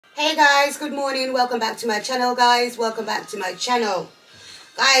Hey guys, good morning. Welcome back to my channel, guys. Welcome back to my channel.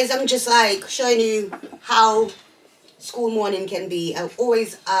 Guys, I'm just like showing you how school morning can be. I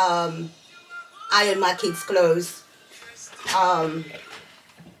always iron my kids' clothes. Ever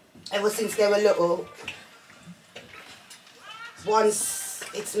since they were little. Once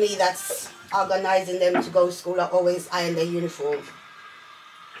it's me that's organizing them to go to school, I always iron their uniform.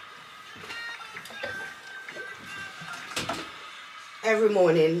 Every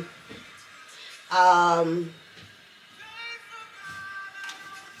morning. The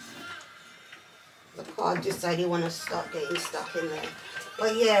car decided you want to start getting stuck in there.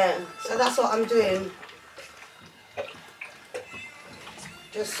 But yeah, so that's what I'm doing.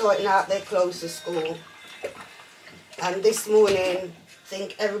 Just sorting out their clothes to school. And this morning, I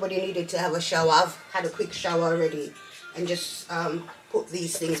think everybody needed to have a shower. I've had a quick shower already and just put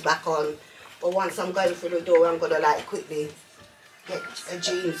these things back on. But once I'm going through the door, I'm going to like quickly get a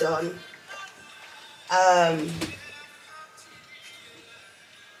jeans on.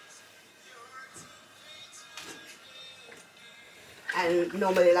 And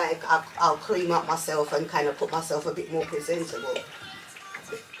normally like I'll cream up myself and kind of put myself a bit more presentable.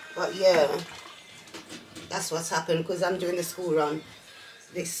 But yeah, that's what's happened because I'm doing the school run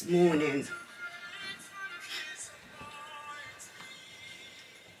this morning.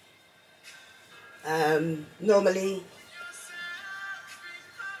 Normally,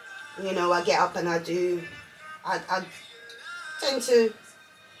 you know, I get up and I tend to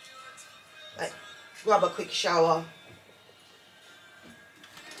like grab a quick shower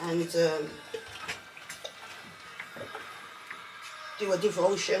and do a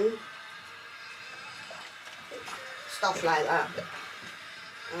devotion, stuff like that.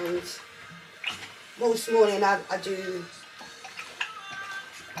 And most morning I do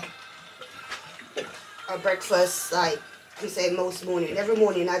a breakfast, like we say most morning. Every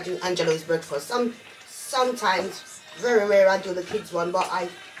morning I do Angelo's breakfast. Sometimes, very rare, I do the kids one, but I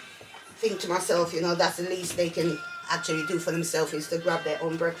think to myself, you know, that's the least they can actually do for themselves is to grab their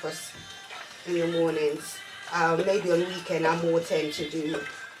own breakfast in the mornings. Maybe on weekend I more tend to do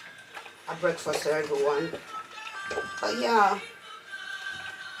a breakfast for everyone. But yeah.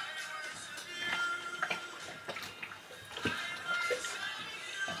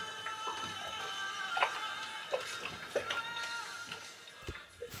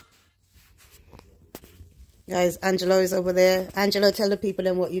 Guys, Angelo is over there. Angelo, tell the people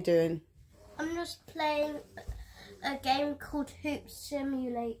then what you're doing. I'm just playing a game called Hoop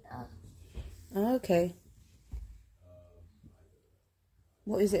Simulator. Okay.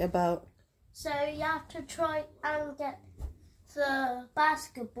 What is it about? So you have to try and get the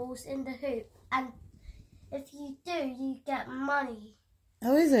basketballs in the hoop, and if you do, you get money.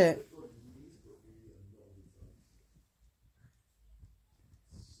 Oh, is it?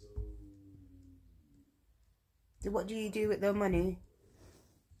 What do you do with the money?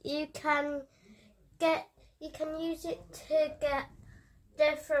 You can use it to get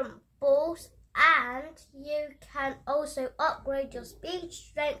different balls, and you can also upgrade your speed,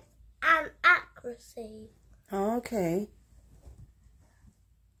 strength, and accuracy. Oh, okay.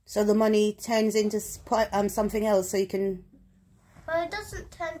 So the money turns into something else, so you can... Well, it doesn't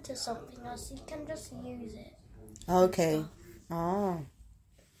turn to something else. You can just use it. Okay. Oh.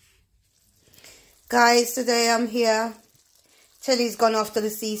 Guys, today I'm here. Tilly's gone off to the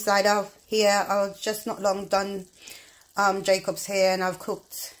seaside out here. I was just not long done Jacob's hair, and I've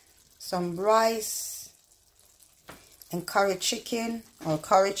cooked some rice and curry chicken, or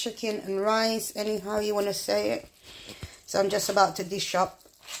curry chicken and rice, anyhow you want to say it. So I'm just about to dish up.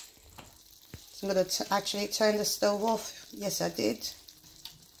 So I'm going to actually turn the stove off. Yes, I did.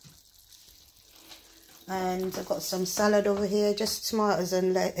 And I've got some salad over here, just tomatoes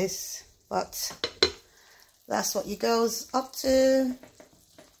and lettuce. But that's what you goes up to.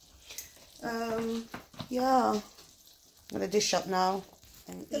 Yeah. I'm going to dish up now.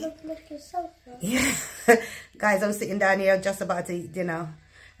 And yeah. Guys, I'm sitting down here just about to eat dinner.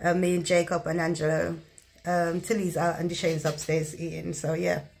 Me and Jacob and Angelo. Tilly's out and Deshayne's upstairs eating. So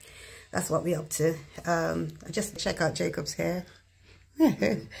yeah, that's what we're up to. I just check out Jacob's hair.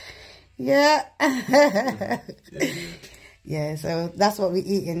 Yeah. Yeah, so that's what we're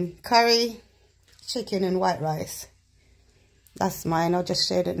eating. Curry, chicken and white rice. That's mine. I'll just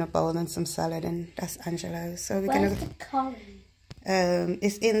share it in a bowl and some salad, and that's Angelo's. So we're Where's the curry?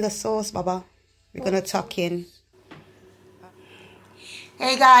 It's in the sauce, Baba. We're gonna tuck in.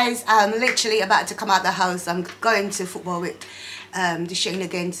 Hey guys, I'm literally about to come out the house. I'm going to football with Deshayne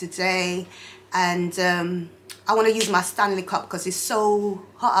again today, and I want to use my Stanley Cup because it's so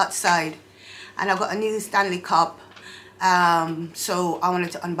hot outside, and I've got a new Stanley Cup. So I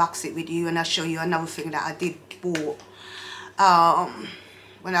wanted to unbox it with you, and I'll show you another thing that I did bought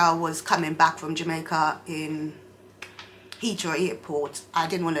when I was coming back from Jamaica in Heathrow Airport. I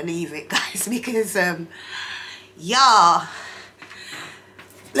didn't want to leave it, guys, because yeah,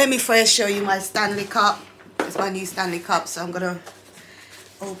 let me first show you my Stanley Cup. It's my new Stanley Cup, so I'm gonna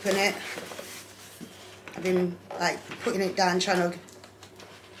open it. I've been like putting it down, trying to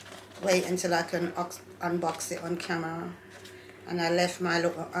wait until I can unbox it on camera. And I left my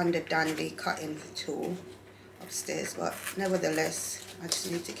little under dandy cutting tool upstairs, but nevertheless I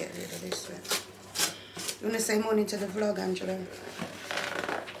just need to get rid of this one. You want to say morning to the vlog, Angelo?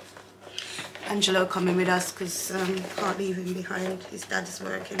 Angelo coming with us because can't leave him behind. His dad's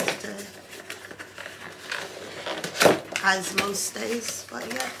working today, as most days. But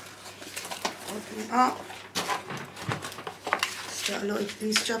yeah, open it up. It's got a little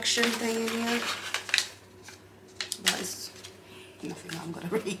instruction thing in here, but it's nothing I'm gonna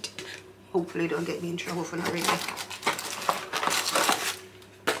read. Hopefully don't get me in trouble for not reading.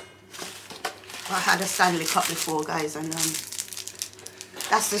 I had a Stanley Cup before, guys, and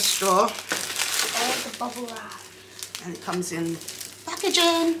that's the straw. All the bubble wrap. And it comes in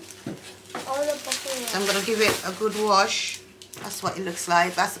packaging. All the bubble wrap. So I'm gonna give it a good wash. That's what it looks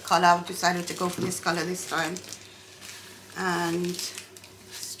like. That's the color. I've decided to go for this color this time. And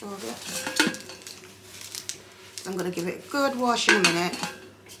straw bit. So I'm gonna give it a good wash in a minute.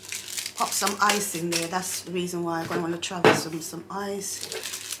 Pop some ice in there. That's the reason why I'm gonna want to travel some ice.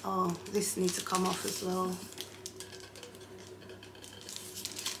 Oh, this needs to come off as well.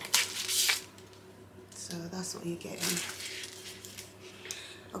 So that's what you're getting.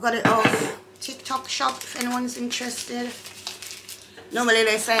 I got it off TikTok shop if anyone's interested. Normally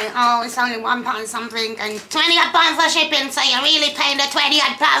they say, oh, it's only £1 something and £20 for shipping, so you're really paying the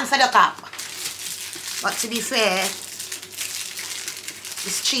 £20 for the cup. But to be fair,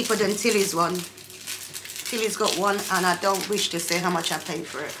 it's cheaper than Tilly's one. Tilly's got one, and I don't wish to say how much I paid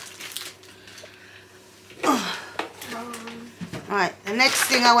for it. Alright, the next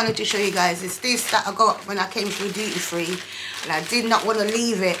thing I wanted to show you guys is this that I got when I came through duty free, and I did not want to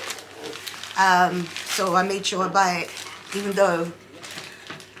leave it, so I made sure I buy it, even though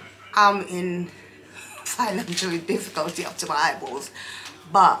I'm in financial difficulty up to my eyeballs.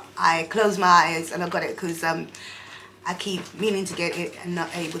 But I closed my eyes and I got it because I keep meaning to get it and not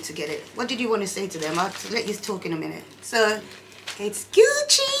able to get it. What did you want to say to them? I'll let you talk in a minute. So it's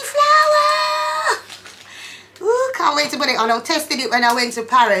Gucci flower. Ooh, can't wait to put it on. I tested it when I went to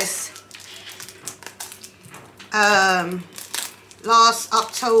Paris last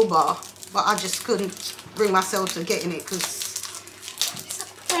October, but I just couldn't bring myself to getting it because it's a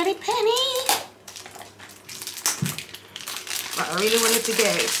pretty penny. But I really wanted to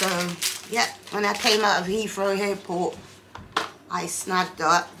get it, so yeah, when I came out of Heathrow Airport, I snagged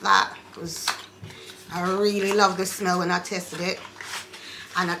that because I really love the smell when I tested it,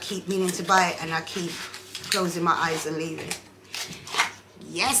 and I keep meaning to buy it, and I keep closing my eyes and leaving.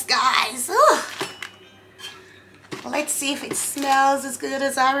 Yes, guys. Ooh. Well, let's see if it smells as good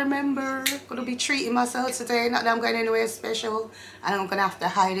as I remember. I'm gonna be treating myself today. Not that I'm going anywhere special, and I'm gonna have to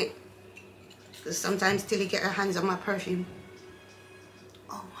hide it because sometimes Tilly get her hands on my perfume.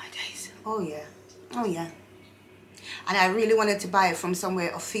 Oh my days. Oh yeah. Oh yeah. And I really wanted to buy it from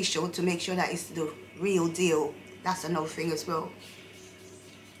somewhere official to make sure that it's the real deal. That's another thing as well.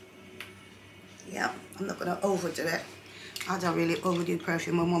 Yeah, I'm not gonna overdo it. I don't really overdo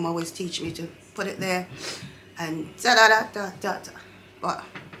perfume. My mom always teach me to put it there and da da da da da da. But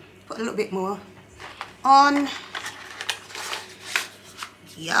put a little bit more on.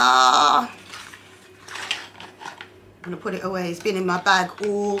 Yeah. I'm gonna put it away. It's been in my bag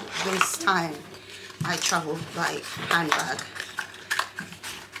all this time. I travel like handbag,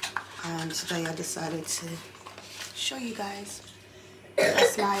 and today I decided to show you guys.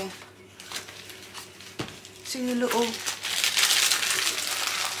 That's my two little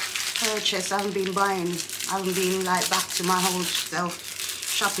purchase. I haven't been buying. I haven't been like back to my whole self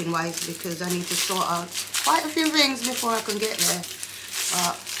shopping wise because I need to sort out quite a few things before I can get there.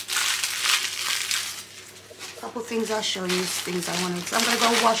 But couple things I'll show you, things I wanted. So I'm gonna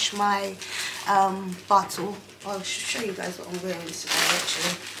go wash my bottle. I'll show you guys what I'm wearing today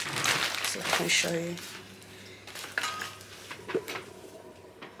actually. See if I can show you.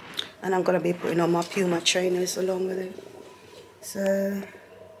 And I'm gonna be putting on my Puma trainers along with it. So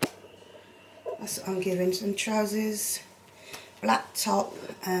that's what I'm giving. Some trousers, black top,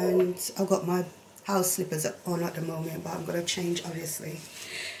 and I've got my house slippers on at the moment, but I'm gonna change obviously.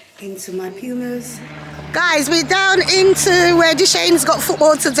 into my Pumas. Guys, we're down into where Deshane's got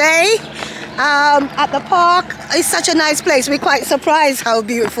football today. At the park. It's such a nice place. We're quite surprised how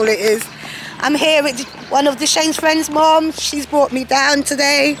beautiful it is. I'm here with one of Deshane's friends' mom. She's brought me down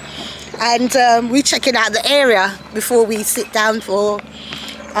today, and we're checking out the area before we sit down for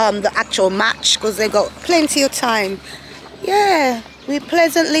the actual match, because they've got plenty of time. Yeah, we're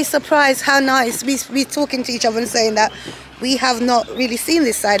pleasantly surprised how nice. We're talking to each other and saying that we have not really seen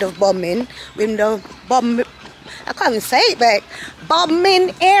this side of bombing. With the bomb, I can't even say it back.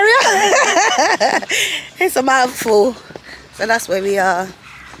 Bombing area. It's a mouthful. So that's where we are.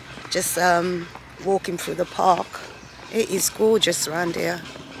 Just walking through the park. It is gorgeous around here.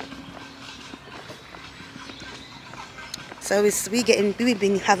 So we've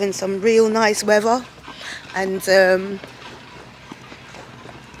been having some real nice weather, and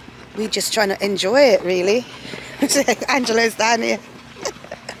we're just trying to enjoy it really. Angela's down here.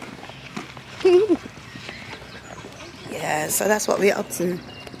 Yeah, so that's what we're up to.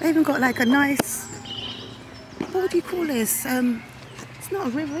 They even got like a nice, what do you call this? It's not a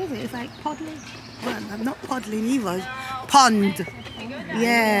river, is it? It's like poddling. Well, not poddling either. Pond.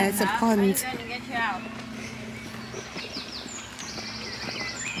 Yeah, it's a pond. Yeah,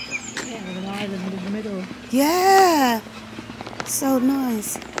 with an island in the middle. Yeah, so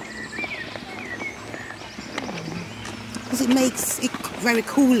nice. Because it makes it very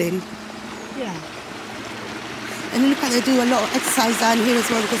cooling. Yeah. And look like they do a lot of exercise down here as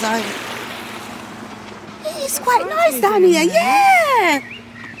well, because it's quite nice down here. Yeah.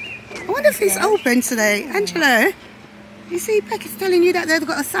 I wonder if it's open today. Angela, you see Becky's telling you that they've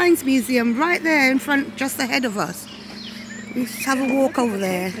got a science museum right there in front, just ahead of us. We should have a walk over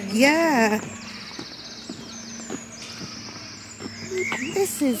there. Yeah.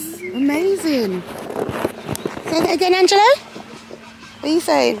 This is amazing. Say that again, Angela? What are you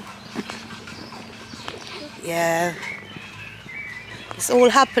saying? Yeah. It's all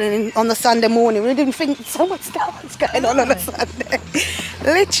happening on the Sunday morning. We didn't think so much stuff was going on a Sunday.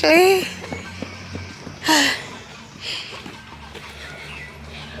 Literally.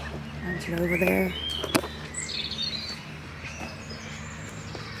 Angela over there.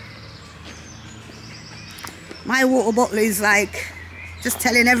 My water bottle is like just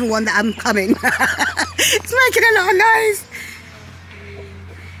telling everyone that I'm coming. It's making a lot of noise.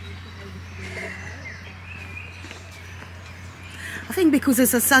 I think because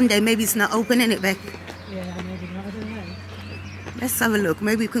it's a Sunday, maybe it's not open, isn't it, Beck? Yeah, maybe not. I don't know. Let's have a look.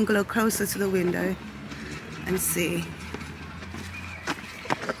 Maybe we can go closer to the window and see.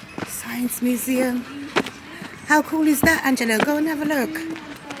 Science Museum. How cool is that, Angela? Go and have a look.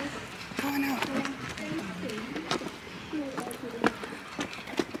 Go on out.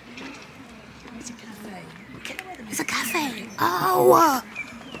 It's a cafe. It's a cafe. Oh!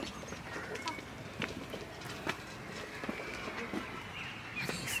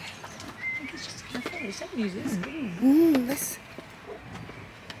 It's a museum. Let's...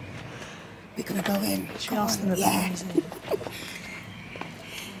 We're gonna go in. Should we ask them about the museum?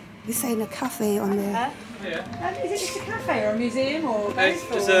 We're saying a cafe on there. Yeah. Is it just a cafe or a museum or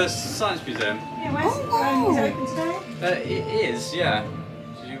both? It's a science museum. Yeah, where's is it open today? It is, yeah.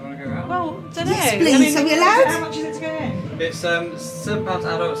 Do you want to go around? Well, don't know. Yes, please. Are we allowed? How much is it to go in? It's £7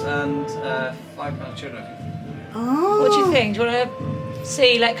 adults and £5 children, I think. Oh. What do you think? Do you want to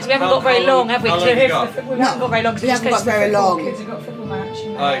see, like, because we haven't got very long, have we? How long have you got? We haven't got very long. We haven't got very long. Kids have got a football match.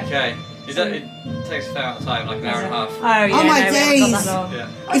 Okay. It takes a fair amount of time, like an hour and a half. Oh, yeah, Oh, my no, we haven't got days. that long.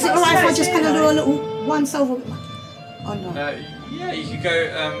 Yeah. Is it alright if I just kind of do a little once over? Oh no. Yeah, you could go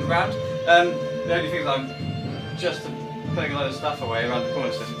round. The only thing is I'm just putting a load of stuff away around the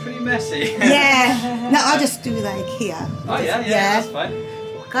corner, so it's pretty messy. Yeah. No, I'll just do like here. Oh yeah, that's fine.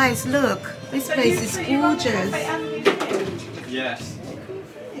 Guys, look. This place is gorgeous. Yes.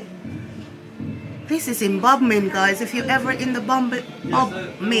 This is in Bodmin, guys. If you're ever in the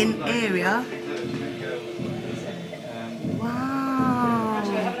Bodmin area. Wow.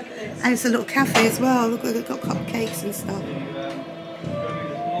 And it's a little cafe as well. Look, they've got cupcakes and stuff.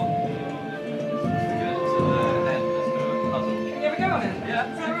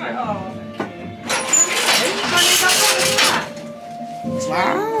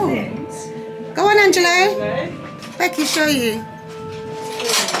 Wow. Go on, Angelo. Becky, show you.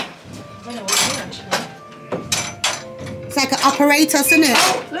 It's like an apparatus, isn't it?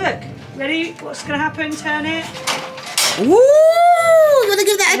 Oh, look. Ready? What's going to happen? Turn it. Ooh! You want to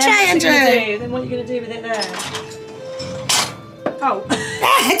give that a try, Angelo? Then what are you going to do with it there? Oh.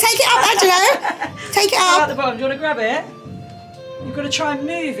 Take it up, Angelo. Take it At up. the bottom. Do you want to grab it? You've got to try and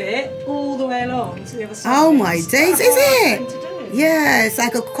move it all the way along to the other side. Oh my days, is it? Yeah, it's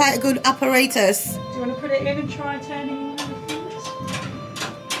like quite a good apparatus. Do you want to put it in and try turning the things?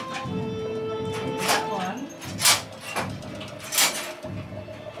 That one.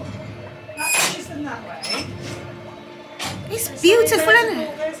 That pushes them that way. It's beautiful, isn't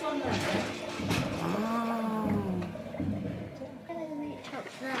it? There's one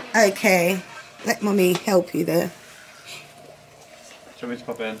there. Okay, let Mummy help you there. Do you want me to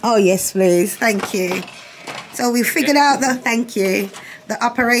pop in? Oh yes, please. Thank you. So we figured out the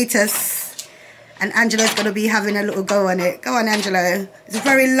apparatus, and Angela's gonna be having a little go on it. Go on, Angela. It's a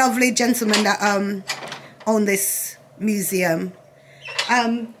very lovely gentleman that owned this museum.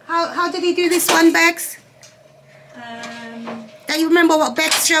 How did he do this one, Bex? Do you remember what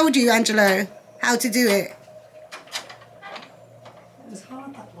Bex showed you, Angelo? How to do it? It was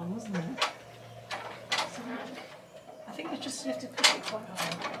hard, that one, wasn't it? So, I think it's just you have to push it quite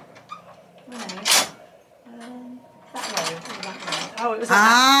hard. No. That way, or that way. Oh, it was like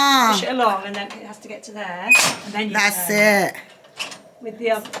that. Push it along and then it has to get to there. And then you That's turn. it. With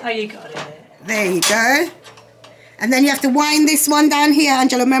the other, oh, you got it. There you go. And then you have to wind this one down here,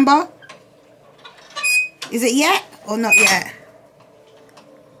 Angela, remember? Is it yet or not yet?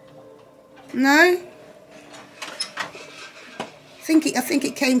 No? I think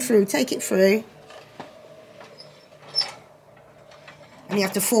it came through. Take it through. And you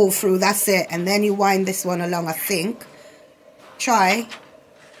have to fall through, that's it. And then you wind this one along, I think. Try.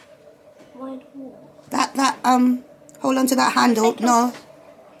 Hold on to that handle. No.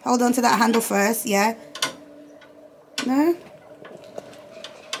 Hold on to that handle first, yeah. No?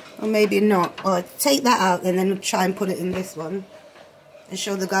 Or maybe not. Or take that out and then try and put it in this one. And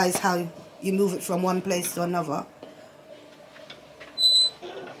show the guys how you move it from one place to another.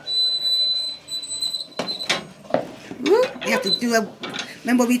 You have to do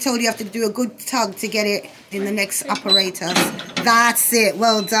remember we told you have to do a good tug to get it in the next apparatus. That's it,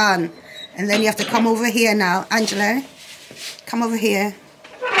 well done. And then you have to come over here now. Angela, come over here.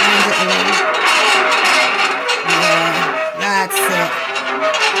 Yeah, that's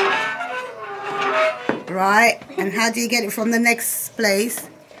it. Right, and how do you get it from the next place?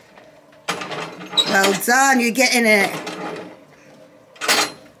 Well done, you're getting it.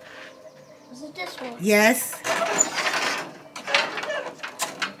 Was it this one? Yes.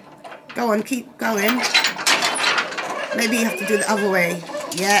 Go on, keep going. Maybe you have to do the other way.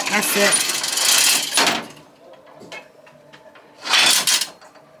 Yeah, that's it.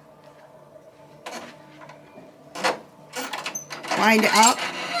 Wind it up.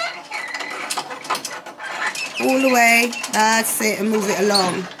 All the way. That's it, and move it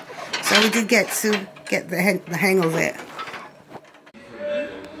along. So we did get the hang of it.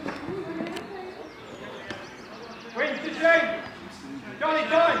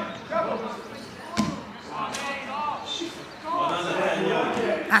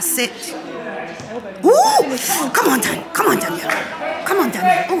 That's it. Ooh! Come on, Dan. Come on, Daniel. Come on,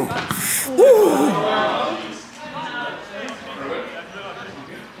 Daniel. Ooh. Ooh.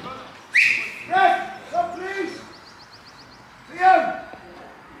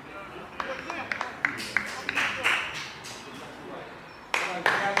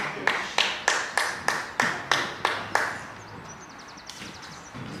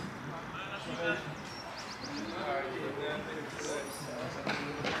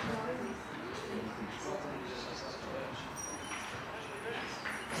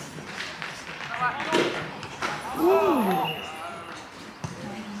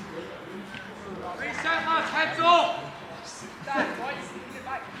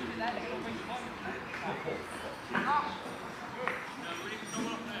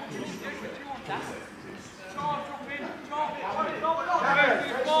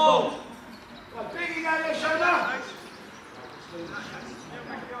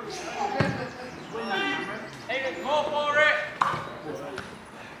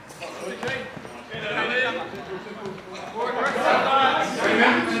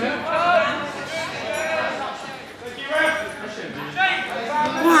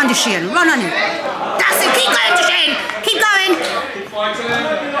 Shane, run on it. That's it. Keep going, Shane. Keep going.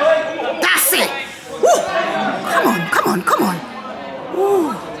 That's it. Woo. Come on, come on, come on.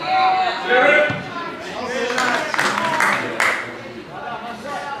 Woo.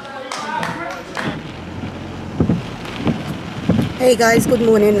 Hey guys, good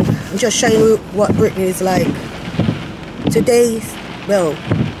morning. I'm just showing you what Brittany is like. Today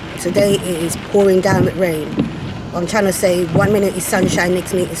it is pouring down with rain. I'm trying to say 1 minute is sunshine,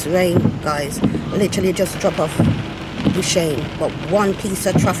 next minute is rain, guys. Literally just drop off the shame. But one piece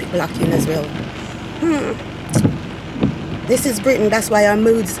of traffic blocking as well. This is Britain, that's why our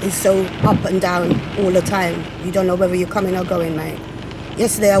moods is so up and down all the time. You don't know whether you're coming or going, mate.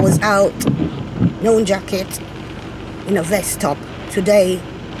 Yesterday I was out, no jacket, in a vest top. Today,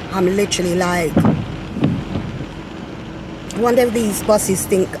 I'm literally like, I wonder if these bosses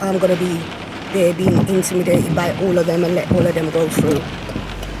think I'm gonna be there being intimidated by all of them and let all of them go through.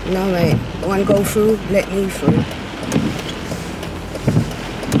 No, mate. One go through, let me through.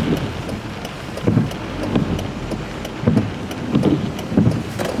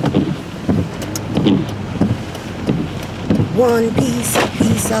 One piece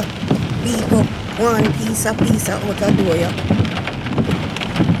of people, one piece of out the door, yeah.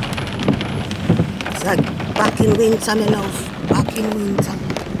 It's like back in winter, my love, back in winter.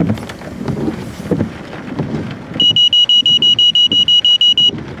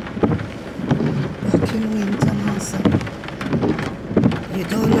 Back in winter, Master. You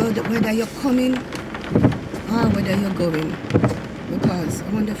don't know whether you're coming or whether you're going. Because I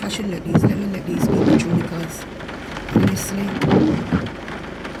wonder if I should let me let these people through, because honestly,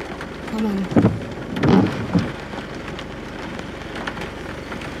 come on.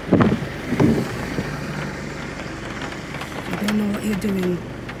 You don't know what you're doing.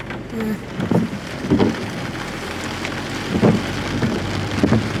 Alright.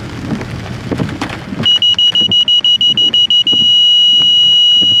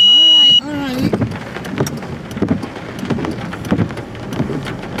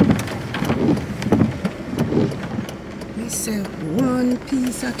 We say one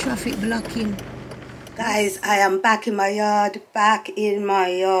piece of traffic blocking. Guys, I am back in my yard. Back in my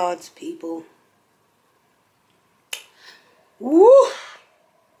yard, people. Woo!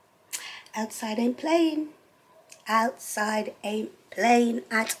 Outside ain't playing. Outside ain't playing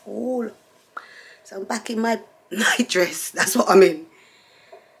at all. So I'm back in my night dress. That's what I'm in.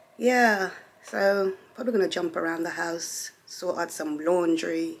 Yeah, so probably gonna jump around the house, sort out some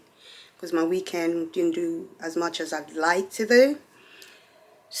laundry, because my weekend didn't do as much as I'd like to do.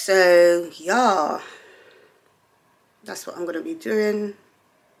 So yeah, that's what I'm gonna be doing.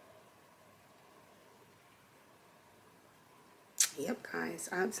 Yep, guys,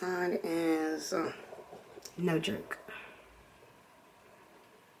 outside is no joke.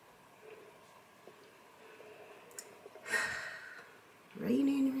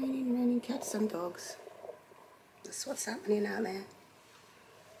 Raining, cats and dogs. That's what's happening out there.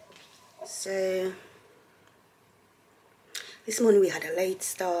 So this morning we had a late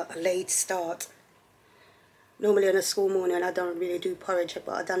start. Normally on a school morning I don't really do porridge,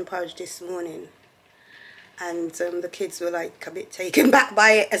 but I done porridge this morning. And the kids were like a bit taken back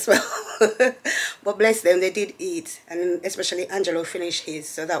by it as well. But bless them, they did eat. And especially Angelo finished his,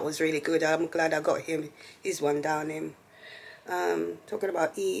 so that was really good. I'm glad I got him his one down him. Talking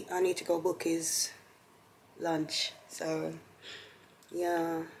about eat, I need to go book his lunch. So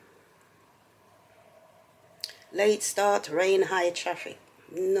yeah, late start, rain, high traffic,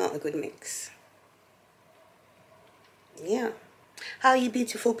 not a good mix. Yeah, how you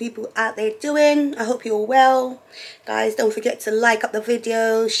beautiful people out there doing? I hope you're well, guys. Don't forget to like up the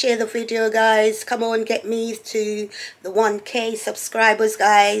video, share the video, guys. Come on, get me to the 1K subscribers,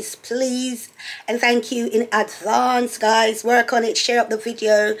 guys, please. And thank you in advance, guys. Work on it, share up the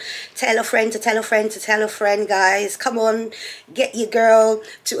video, tell a friend to tell a friend to tell a friend, guys. Come on, get your girl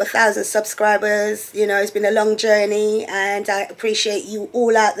to 1,000 subscribers. You know, it's been a long journey, and I appreciate you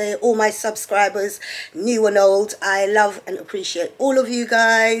all out there, all my subscribers, new and old. I love and appreciate all of you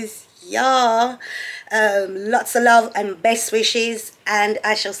guys. Yeah, lots of love and best wishes, and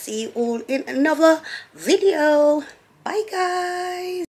I shall see you all in another video. Bye, guys.